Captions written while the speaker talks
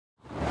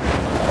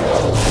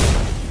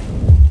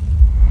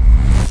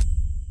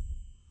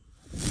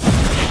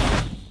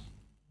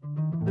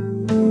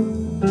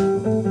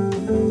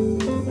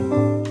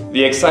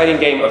The exciting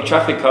game of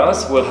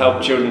Trafficars will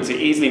help children to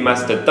easily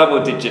master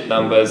double-digit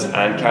numbers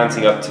and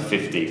counting up to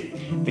 50.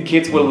 The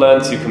kids will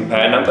learn to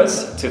compare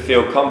numbers, to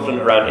feel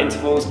confident around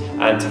intervals,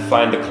 and to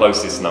find the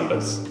closest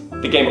numbers.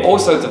 The game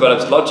also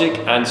develops logic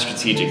and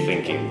strategic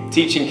thinking,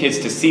 teaching kids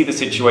to see the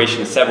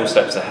situation several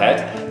steps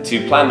ahead,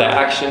 to plan their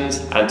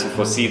actions, and to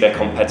foresee their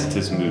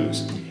competitors'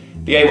 moves.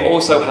 The game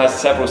also has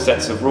several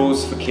sets of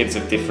rules for kids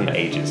of different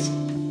ages.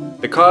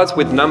 The cards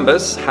with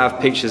numbers have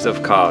pictures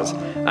of cars,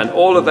 and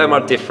all of them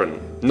are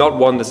different, not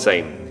one the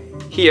same.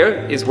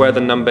 Here is where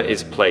the number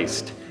is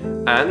placed,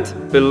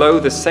 and below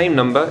the same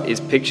number is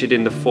pictured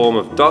in the form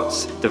of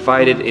dots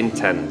divided in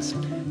tens.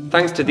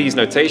 Thanks to these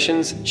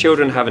notations,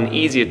 children have an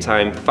easier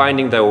time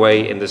finding their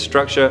way in the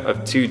structure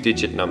of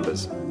two-digit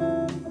numbers.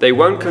 They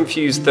won't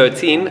confuse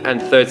 13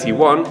 and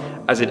 31,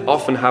 as it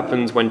often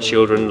happens when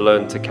children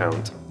learn to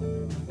count.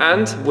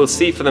 And will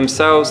see for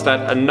themselves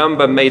that a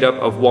number made up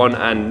of 1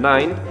 and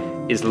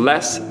 9 is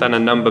less than a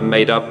number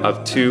made up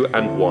of 2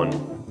 and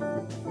 1.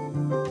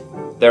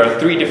 There are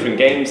 3 different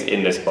games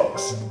in this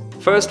box.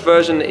 First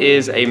version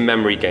is a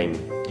memory game.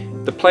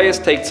 The players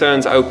take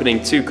turns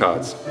opening 2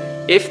 cards.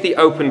 If the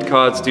opened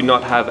cards do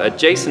not have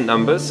adjacent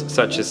numbers,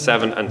 such as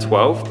 7 and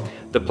 12,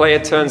 the player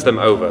turns them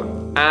over,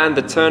 and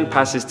the turn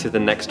passes to the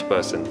next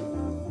person.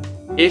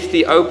 If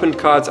the opened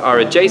cards are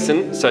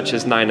adjacent, such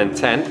as 9 and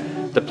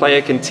 10, the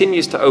player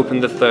continues to open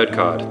the 3rd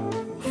card,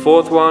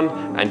 4th one,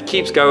 and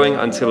keeps going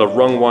until a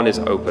wrong one is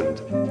opened.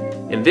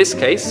 In this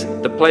case,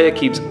 the player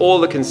keeps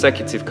all the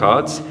consecutive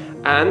cards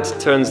and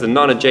turns the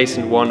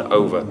non-adjacent one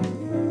over.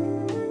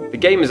 The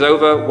game is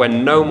over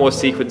when no more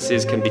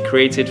sequences can be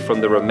created from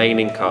the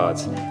remaining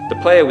cards. The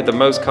player with the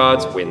most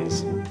cards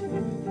wins.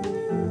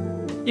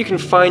 You can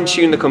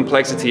fine-tune the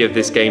complexity of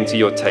this game to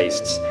your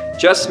tastes.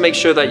 Just make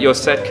sure that your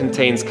set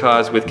contains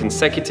cards with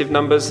consecutive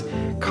numbers.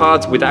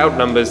 Cards without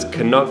numbers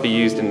cannot be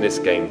used in this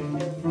game.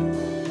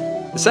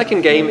 The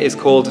second game is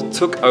called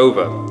Took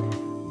Over.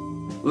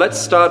 Let's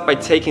start by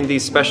taking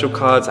these special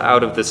cards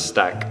out of the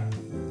stack.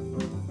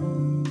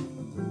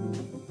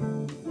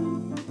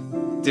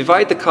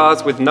 Divide the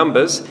cards with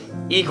numbers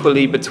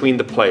equally between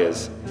the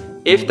players.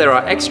 If there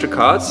are extra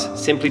cards,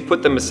 simply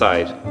put them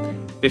aside.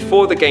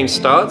 Before the game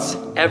starts,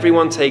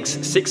 everyone takes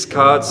 6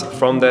 cards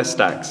from their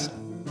stacks.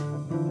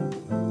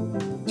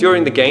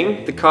 During the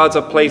game, the cards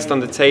are placed on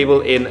the table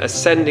in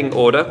ascending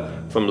order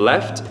from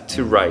left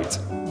to right.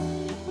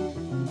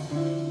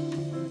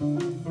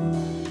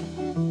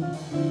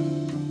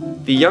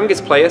 The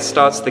youngest player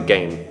starts the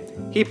game.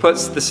 He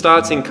puts the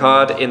starting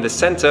card in the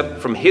center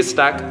from his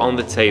stack on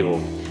the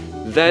table.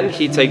 Then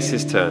he takes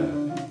his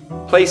turn.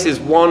 Places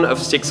one of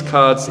 6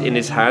 cards in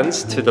his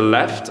hands to the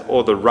left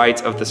or the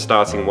right of the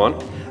starting one,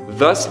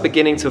 thus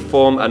beginning to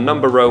form a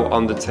number row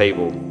on the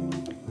table.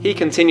 He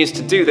continues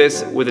to do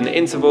this with an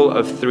interval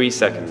of 3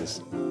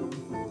 seconds.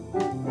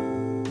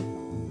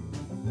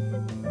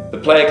 The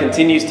player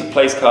continues to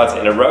place cards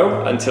in a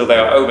row until they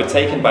are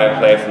overtaken by a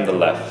player from the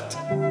left.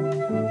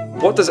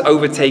 What does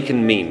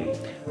overtaken mean?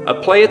 A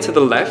player to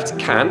the left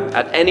can,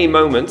 at any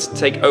moment,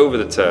 take over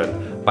the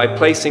turn by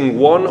placing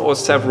one or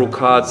several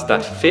cards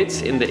that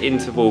fit in the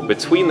interval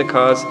between the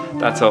cards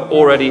that are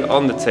already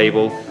on the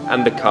table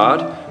and the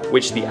card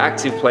which the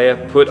active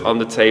player put on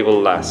the table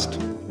last.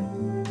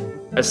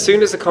 As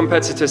soon as a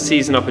competitor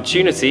sees an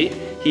opportunity,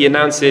 he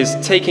announces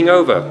taking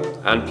over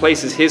and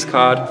places his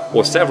card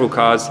or several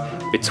cards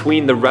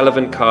between the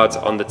relevant cards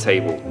on the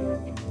table.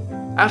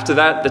 After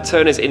that, the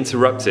turn is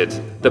interrupted.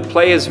 The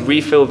players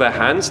refill their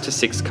hands to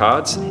 6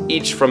 cards,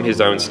 each from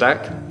his own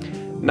stack.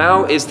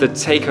 Now is the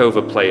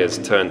takeover player's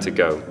turn to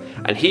go,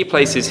 and he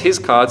places his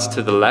cards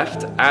to the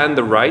left and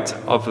the right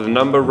of the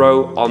number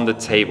row on the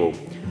table.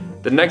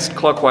 The next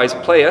clockwise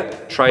player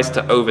tries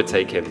to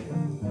overtake him.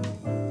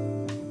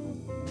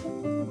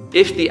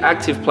 If the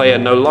active player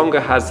no longer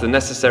has the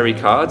necessary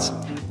cards,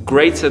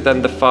 greater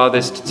than the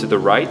farthest to the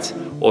right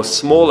or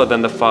smaller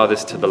than the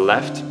farthest to the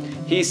left,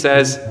 he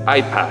says,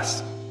 "I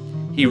pass."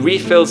 He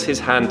refills his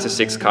hand to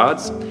 6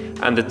 cards,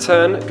 and the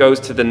turn goes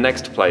to the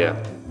next player.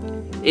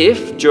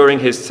 If, during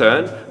his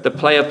turn, the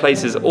player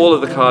places all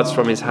of the cards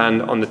from his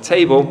hand on the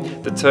table,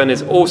 the turn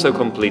is also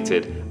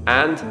completed,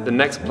 and the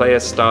next player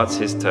starts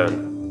his turn.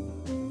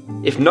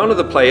 If none of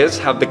the players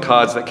have the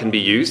cards that can be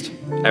used,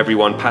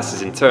 everyone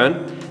passes in turn,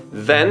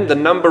 then the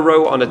number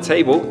row on a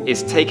table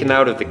is taken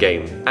out of the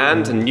game,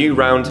 and a new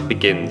round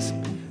begins.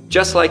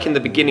 Just like in the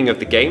beginning of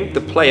the game,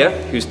 the player,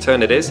 whose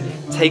turn it is,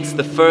 takes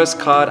the first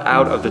card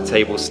out of the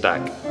table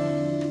stack.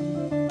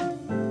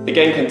 The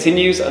game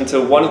continues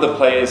until one of the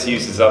players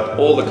uses up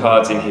all the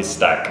cards in his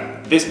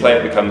stack. This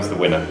player becomes the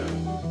winner.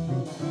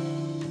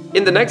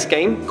 In the next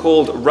game,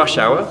 called Rush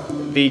Hour,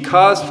 the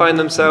cars find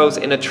themselves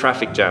in a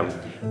traffic jam.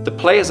 The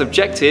player's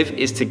objective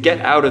is to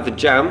get out of the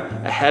jam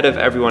ahead of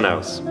everyone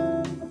else.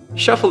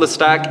 Shuffle the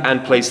stack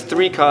and place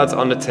 3 cards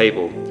on the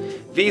table.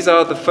 These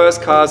are the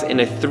first cars in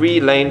a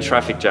 3-lane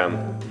traffic jam.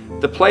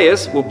 The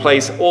players will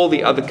place all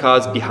the other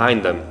cards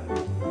behind them.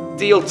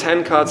 Deal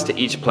 10 cards to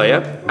each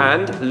player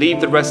and leave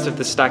the rest of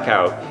the stack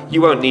out.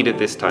 You won't need it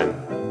this time.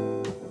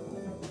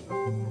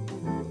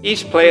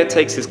 Each player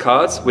takes his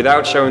cards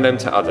without showing them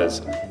to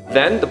others.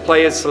 Then the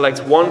players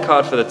select one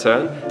card for the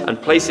turn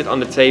and place it on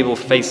the table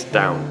face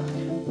down.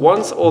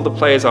 Once all the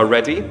players are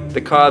ready, the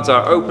cards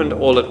are opened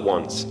all at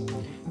once.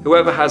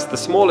 Whoever has the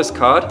smallest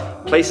card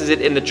places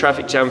it in the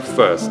traffic jam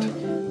first.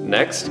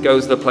 Next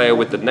goes the player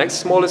with the next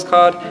smallest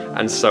card,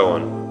 and so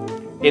on.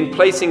 In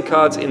placing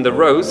cards in the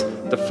rows,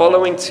 the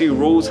following two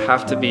rules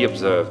have to be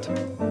observed.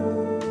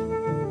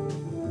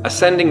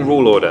 Ascending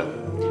rule order.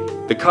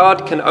 The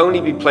card can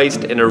only be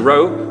placed in a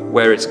row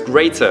where it's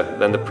greater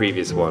than the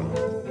previous one.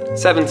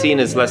 17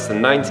 is less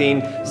than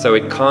 19, so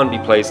it can't be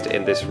placed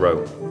in this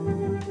row.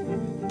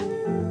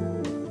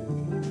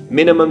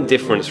 Minimum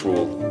difference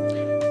rule.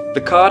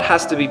 The card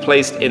has to be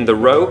placed in the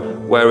row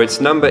where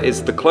its number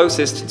is the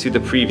closest to the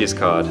previous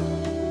card.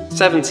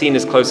 17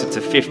 is closer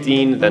to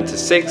 15 than to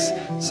 6,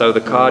 so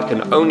the card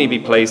can only be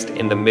placed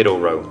in the middle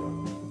row.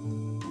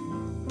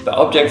 The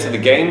object of the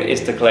game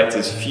is to collect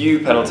as few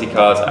penalty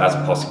cards as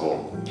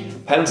possible.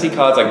 Penalty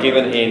cards are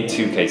given in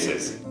two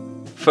cases.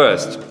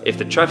 First, if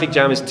the traffic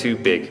jam is too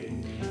big.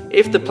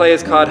 If the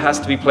player's card has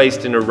to be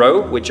placed in a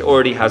row which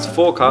already has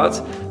 4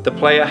 cards, the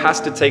player has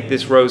to take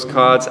this row's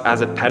cards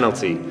as a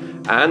penalty,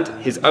 and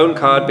his own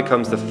card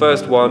becomes the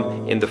first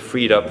one in the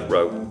freed up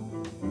row.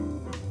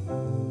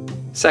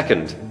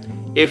 Second,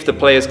 if the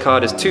player's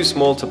card is too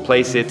small to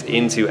place it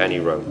into any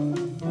row.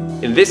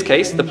 In this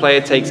case, the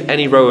player takes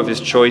any row of his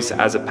choice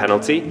as a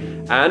penalty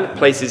and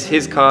places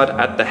his card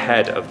at the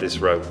head of this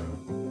row.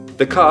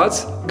 The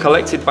cards,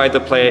 collected by the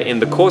player in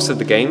the course of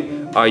the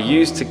game, are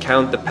used to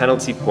count the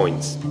penalty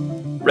points.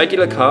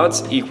 Regular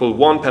cards equal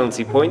 1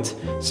 penalty point,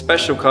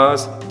 special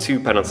cards 2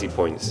 penalty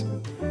points.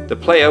 The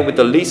player with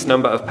the least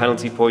number of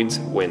penalty points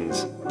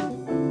wins.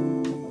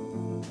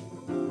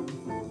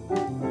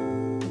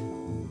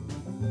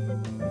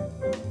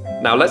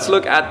 Now let's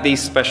look at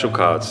these special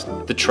cards,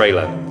 the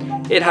trailer.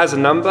 It has a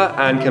number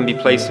and can be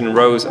placed in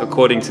rows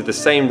according to the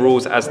same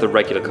rules as the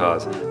regular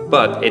cards,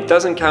 but it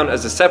doesn't count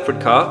as a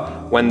separate car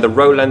when the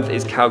row length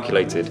is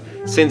calculated,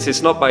 since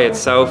it's not by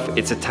itself,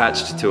 it's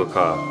attached to a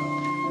car.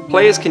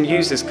 Players can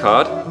use this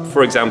card,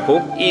 for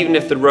example, even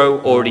if the row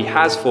already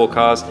has 4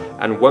 cars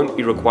and won't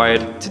be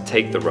required to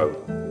take the row.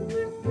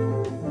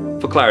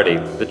 For clarity,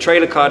 the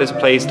trailer card is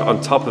placed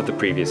on top of the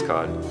previous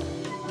card.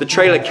 The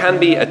trailer can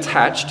be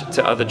attached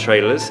to other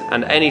trailers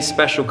and any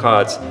special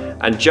cards,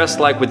 and just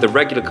like with the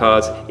regular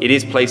cards, it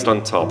is placed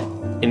on top.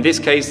 In this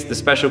case, the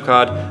special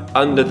card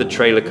under the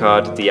trailer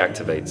card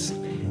deactivates.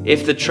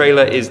 If the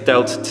trailer is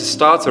dealt to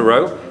start a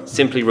row,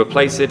 simply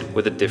replace it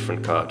with a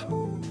different card.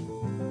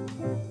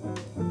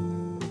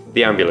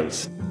 The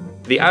ambulance.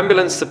 The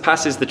ambulance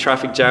surpasses the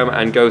traffic jam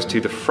and goes to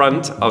the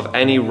front of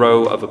any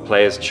row of a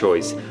player's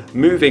choice,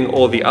 moving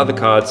all the other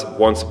cards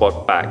one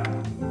spot back.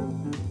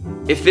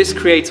 If this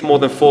creates more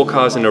than 4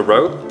 cars in a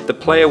row, the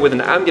player with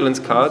an ambulance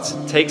card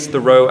takes the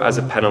row as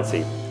a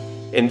penalty.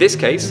 In this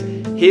case,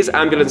 his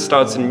ambulance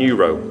starts a new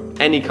row.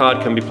 Any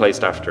card can be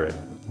placed after it.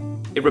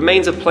 It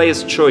remains a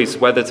player's choice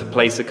whether to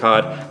place a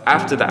card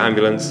after the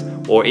ambulance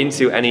or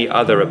into any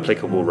other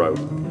applicable row.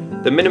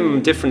 The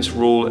minimum difference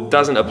rule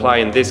doesn't apply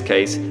in this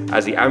case,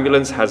 as the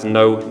ambulance has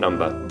no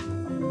number.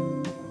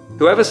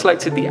 Whoever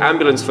selected the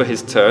ambulance for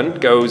his turn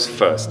goes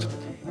first.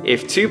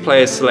 If 2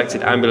 players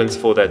selected ambulance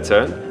for their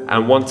turn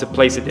and want to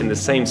place it in the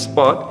same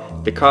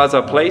spot, the cards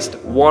are placed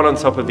one on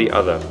top of the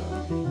other.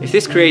 If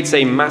this creates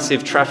a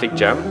massive traffic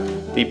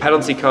jam, the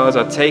penalty cards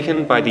are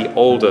taken by the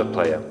older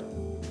player.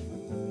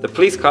 The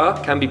police car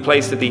can be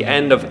placed at the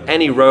end of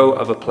any row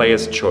of a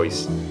player's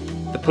choice.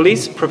 The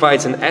police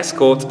provides an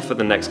escort for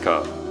the next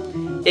car.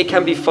 It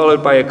can be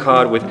followed by a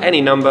card with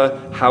any number,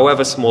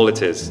 however small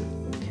it is.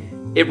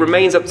 It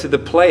remains up to the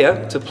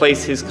player to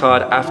place his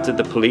card after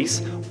the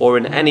police or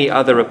in any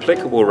other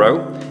applicable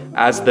row,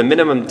 as the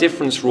minimum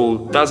difference rule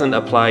doesn't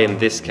apply in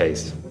this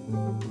case.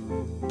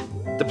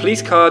 The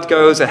police card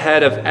goes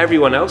ahead of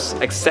everyone else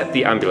except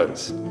the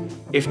ambulance.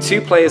 If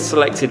 2 players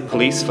selected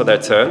police for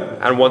their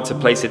turn and want to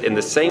place it in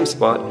the same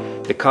spot,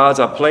 the cards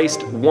are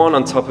placed one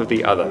on top of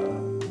the other.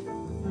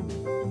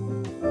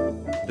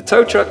 The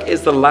tow truck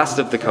is the last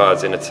of the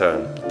cards in a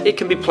turn. It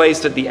can be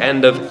placed at the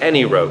end of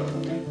any row.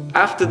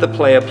 After the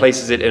player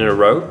places it in a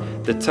row,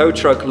 the tow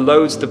truck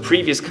loads the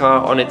previous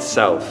car on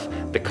itself.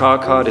 The car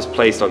card is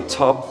placed on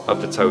top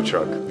of the tow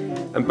truck.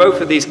 And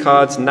both of these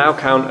cards now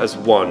count as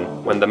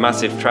 1 when the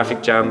massive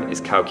traffic jam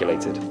is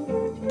calculated.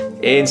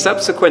 In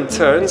subsequent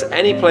turns,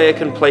 any player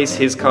can place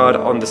his card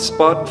on the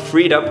spot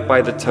freed up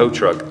by the tow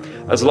truck,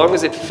 as long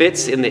as it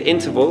fits in the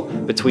interval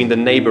between the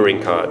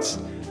neighboring cards.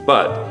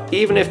 But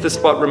even if the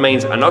spot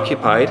remains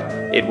unoccupied,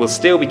 it will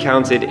still be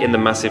counted in the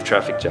massive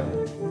traffic jam.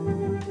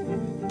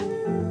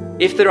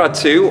 If there are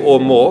 2 or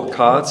more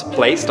cards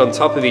placed on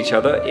top of each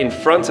other in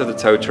front of the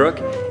tow truck,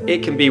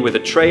 it can be with a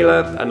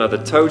trailer, another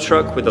tow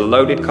truck with a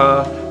loaded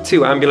car,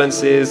 2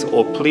 ambulances,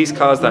 or police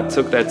cars that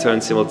took their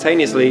turn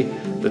simultaneously.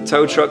 The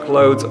tow truck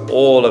loads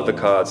all of the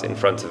cards in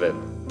front of it.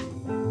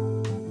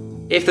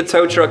 If the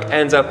tow truck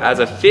ends up as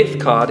a 5th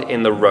card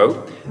in the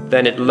row,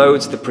 then it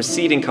loads the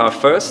preceding car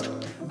first,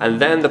 and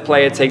then the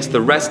player takes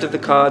the rest of the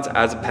cards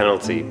as a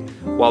penalty,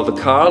 while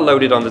the car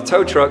loaded on the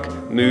tow truck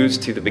moves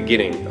to the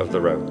beginning of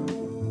the row.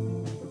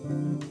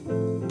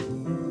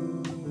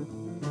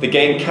 The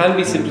game can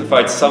be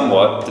simplified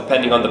somewhat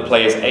depending on the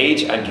player's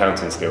age and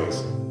counting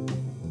skills.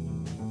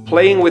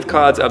 Playing with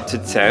cards up to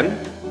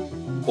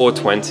 10, or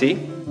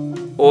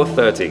 20, or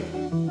 30.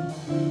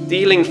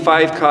 Dealing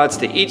 5 cards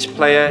to each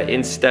player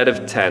instead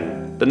of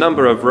 10. The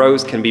number of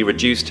rows can be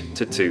reduced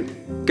to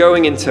 2.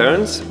 Going in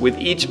turns, with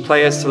each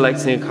player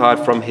selecting a card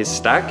from his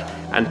stack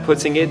and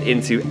putting it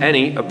into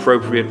any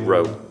appropriate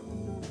row.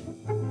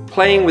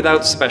 Playing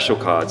without special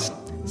cards.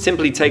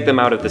 Simply take them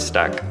out of the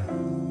stack.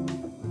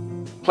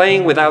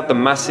 Playing without the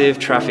massive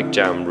traffic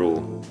jam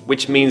rule,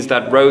 which means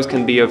that rows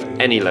can be of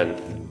any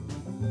length.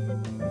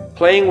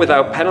 Playing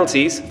without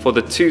penalties for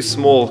the 2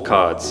 small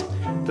cards.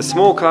 The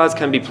small cards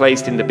can be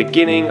placed in the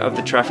beginning of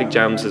the traffic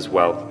jams as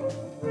well.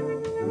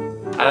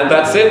 And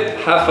that's it.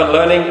 Have fun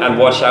learning and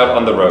watch out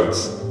on the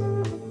roads.